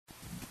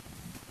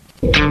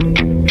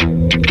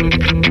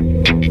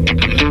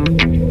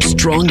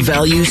Strong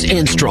values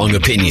and strong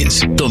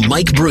opinions. The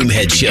Mike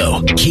Broomhead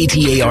Show.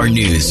 KTAR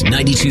News,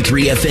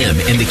 92.3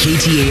 FM, and the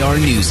KTAR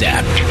News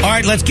app. All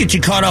right, let's get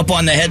you caught up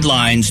on the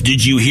headlines.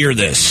 Did you hear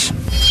this?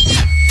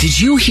 Did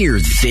you hear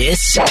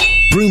this?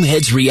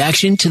 Broomhead's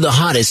reaction to the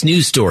hottest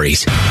news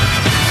stories.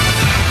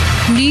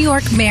 New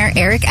York Mayor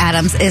Eric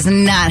Adams is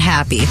not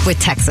happy with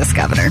Texas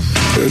governor.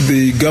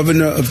 The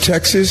governor of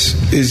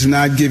Texas is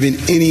not giving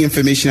any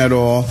information at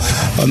all,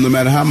 no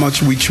matter how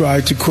much we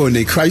try to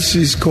coordinate.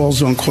 Crisis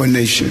calls on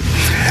coordination.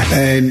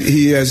 And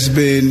he has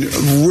been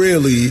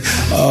really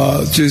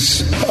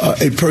just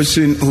a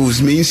person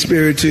who's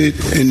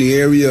mean-spirited in the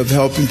area of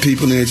helping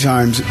people in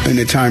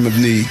their time of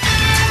need.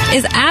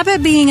 Is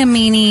Abbott being a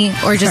meanie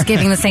or just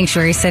giving the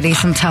sanctuary city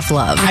some tough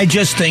love? I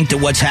just think that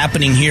what's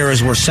happening here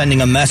is we're sending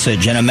a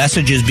message, and a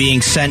message is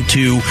being sent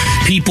to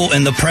people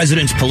in the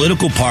president's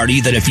political party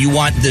that if you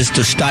want this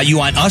to stop, you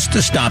want us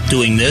to stop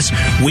doing this,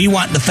 we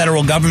want the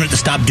federal government to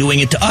stop doing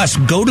it to us.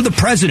 Go to the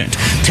president.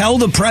 Tell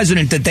the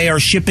president that they are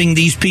shipping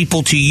these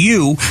people to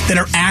you that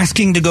are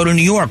asking to go to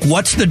New York.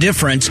 What's the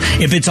difference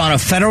if it's on a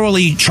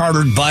federally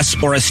chartered bus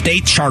or a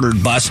state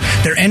chartered bus?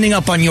 They're ending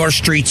up on your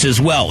streets as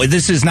well.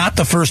 This is not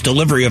the first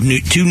delivery of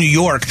to New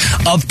York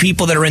of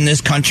people that are in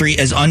this country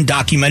as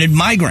undocumented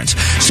migrants.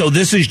 So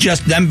this is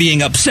just them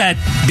being upset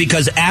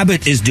because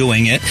Abbott is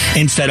doing it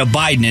instead of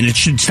Biden. And it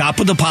should stop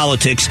with the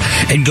politics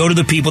and go to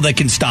the people that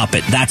can stop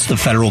it. That's the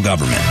federal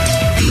government.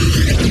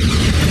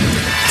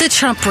 The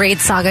Trump raid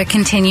saga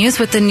continues,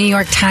 with the New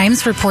York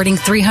Times reporting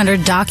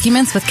 300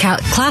 documents with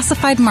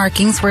classified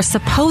markings were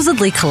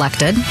supposedly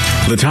collected.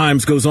 The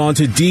Times goes on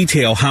to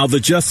detail how the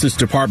Justice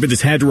Department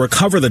has had to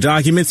recover the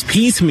documents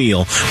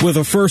piecemeal, with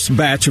a first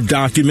batch of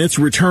documents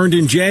returned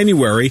in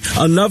January,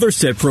 another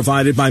set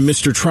provided by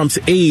Mr. Trump's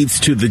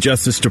aides to the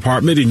Justice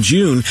Department in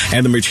June,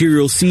 and the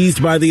material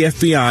seized by the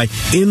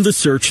FBI in the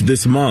search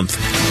this month.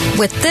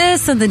 With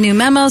this and the new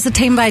memos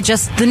obtained by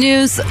Just the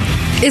News,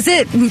 is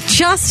it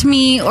just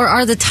me, or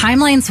are the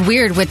timelines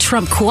weird with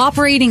Trump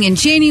cooperating in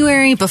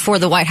January before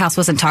the White House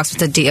was in talks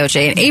with the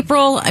DOJ in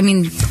April? I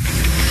mean,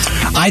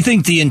 I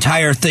think the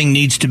entire thing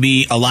needs to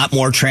be a lot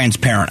more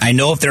transparent. I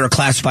know if there are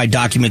classified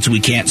documents, we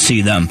can't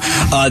see them.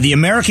 The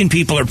American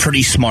people are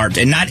pretty smart,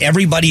 and not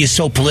everybody is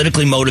so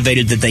politically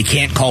motivated that they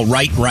can't call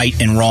right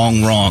and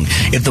wrong.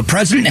 If the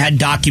president had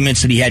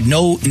documents that he had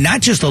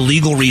not just a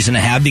legal reason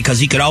to have, because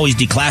he could always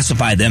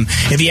declassify them,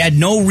 if he had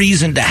no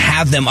reason to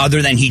have them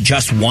other than he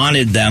just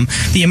wanted them,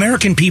 the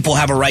American people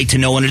have a right to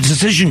know, and a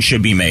decision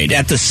should be made.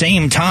 At the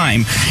same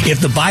time,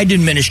 if the Biden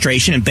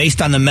administration, and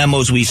based on the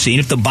memos we've seen,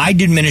 if the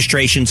Biden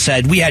administration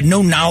said we had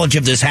no knowledge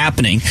of this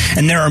happening,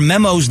 and there are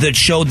memos that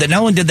showed that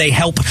not only did they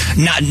help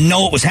not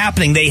know it was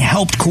happening, they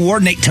helped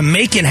coordinate to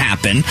make it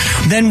happen,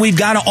 then we've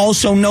got to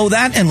also know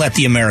that and let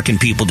the American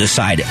people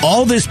decide.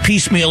 All this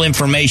piecemeal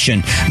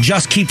information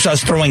just keeps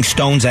us throwing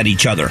stones at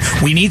each other.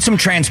 We need some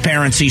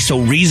transparency so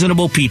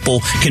reasonable people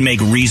can make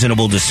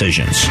reasonable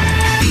decisions.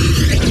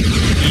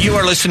 You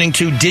are listening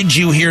to Did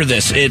You Hear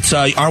This? It's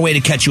our way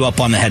to catch you up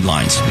on the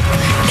headlines.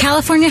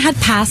 California had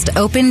passed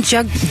open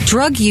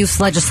drug use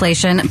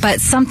legislation, but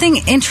something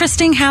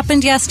interesting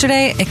happened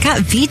yesterday. It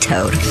got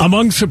vetoed.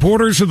 Among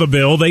supporters of the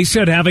bill, they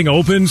said having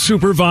open,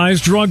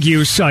 supervised drug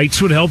use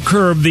sites would help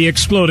curb the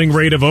exploding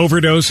rate of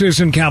overdoses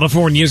in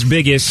California's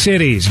biggest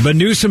cities. But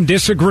Newsom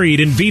disagreed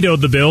and vetoed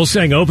the bill,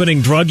 saying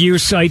opening drug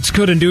use sites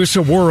could induce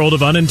a world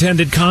of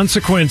unintended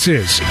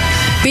consequences.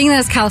 Being that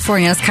it's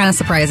California is kind of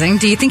surprising.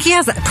 Do you think he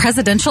has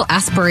presidential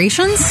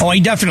aspirations? Oh,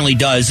 he definitely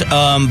does.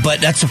 But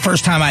that's the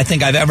first time I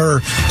think I've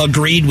ever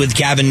agreed with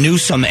Gavin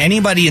Newsom.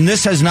 Anybody, and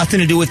this has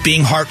nothing to do with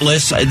being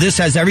heartless. This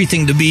has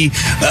everything to be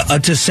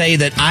to say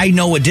that I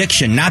know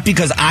addiction, not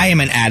because I am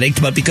an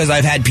addict, but because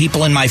I've had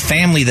people in my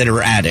family that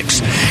are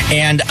addicts.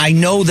 And I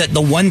know that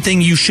the one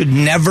thing you should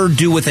never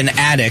do with an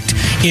addict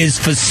is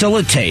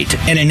facilitate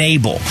and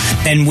enable.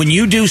 And when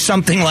you do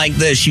something like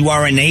this, you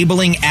are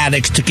enabling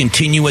addicts to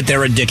continue with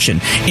their addiction.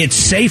 It's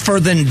safer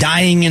than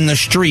dying in the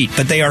street,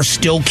 but they are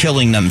still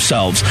killing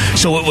themselves.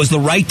 So it was the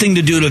right thing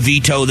to do to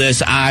veto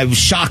this. I'm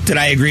shocked that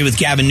I agree with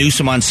Gavin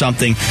Newsom on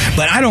something,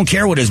 but I don't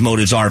care what his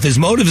motives are. If his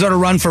motives are to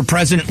run for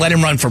president, let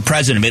him run for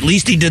president. At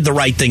least he did the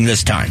right thing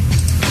this time.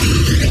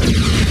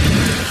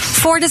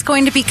 Ford is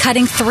going to be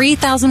cutting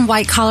 3,000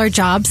 white-collar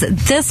jobs.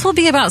 This will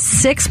be about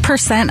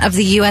 6% of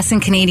the U.S.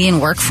 and Canadian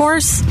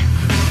workforce.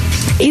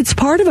 It's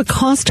part of a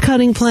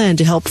cost-cutting plan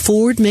to help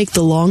Ford make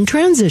the long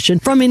transition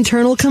from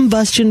internal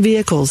combustion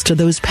vehicles to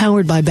those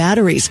powered by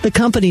batteries. The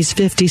company's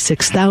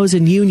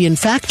 56,000 union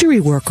factory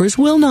workers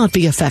will not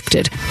be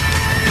affected.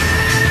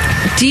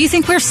 Do you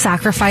think we're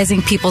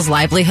sacrificing people's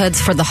livelihoods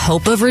for the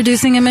hope of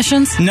reducing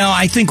emissions? No,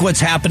 I think what's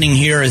happening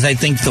here is I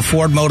think the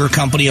Ford Motor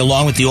Company,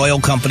 along with the oil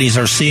companies,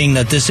 are seeing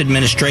that this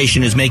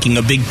administration is making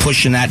a big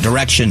push in that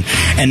direction,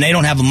 and they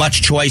don't have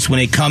much choice when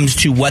it comes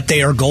to what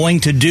they are going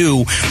to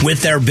do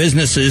with their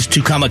businesses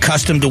to come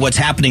accustomed to what's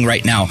happening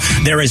right now.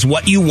 There is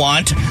what you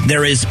want.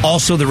 There is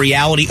also the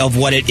reality of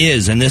what it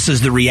is, and this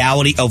is the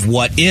reality of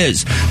what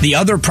is. The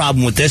other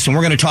problem with this, and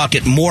we're going to talk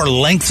at more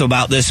length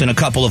about this in a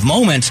couple of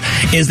moments,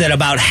 is that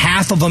about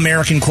half of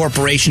American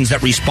corporations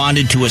that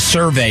responded to a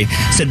survey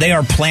said they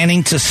are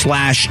planning to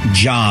slash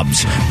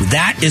jobs.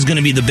 That is going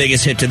to be the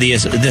biggest hit to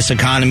this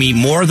economy,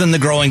 more than the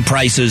growing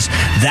prices.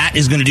 That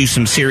is going to do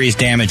some serious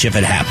damage if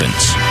it happens.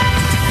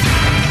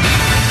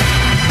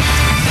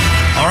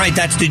 All right,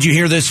 that's Did You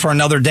Hear This for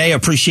another day.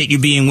 Appreciate you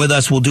being with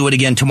us. We'll do it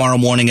again tomorrow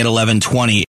morning at 11:20.